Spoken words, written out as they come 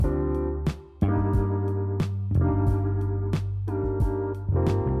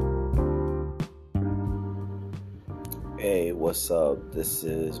what's up? This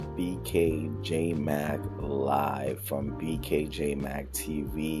is BKJMAC live from BKJMAC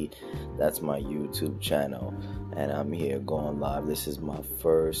TV. That's my YouTube channel, and I'm here going live. This is my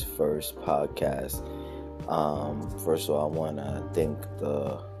first podcast. First of all, I want to thank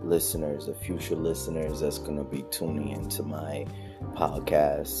the listeners, the future listeners that's going to be tuning into my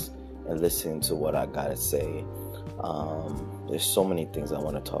podcast and listening to what I gotta say. There's so many things I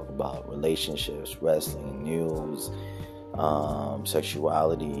want to talk about: relationships, wrestling, news,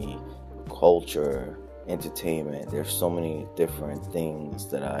 sexuality, culture, entertainment. There's so many different things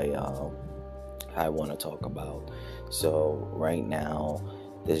that I want to talk about. So right now,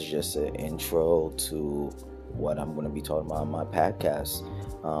 this is just an intro to what I'm going to be talking about on my podcast.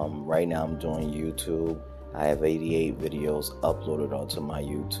 Right now, I'm doing YouTube. I have 88 videos uploaded onto my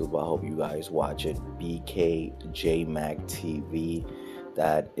YouTube. I hope you guys watch it. BKJMAC TV.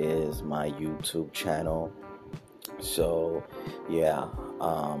 That is my YouTube channel. So, yeah,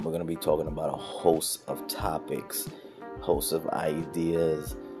 we're going to be talking about a host of topics, host of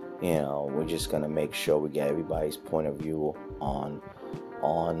ideas. We're just going to make sure we get everybody's point of view on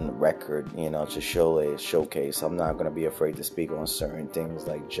record, to showcase. I'm not going to be afraid to speak on certain things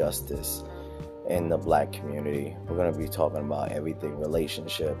like justice in the black community. We're going to be talking about everything: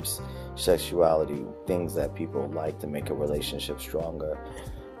 relationships, sexuality, things that people like to make a relationship stronger.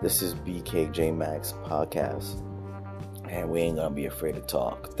 This is BKJMAC's podcast, and we ain't going to be afraid to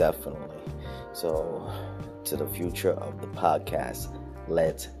talk, definitely. So, to the future of the podcast,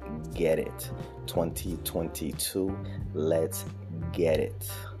 let's get it. 2022, let's get it.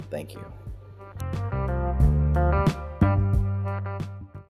 Thank you.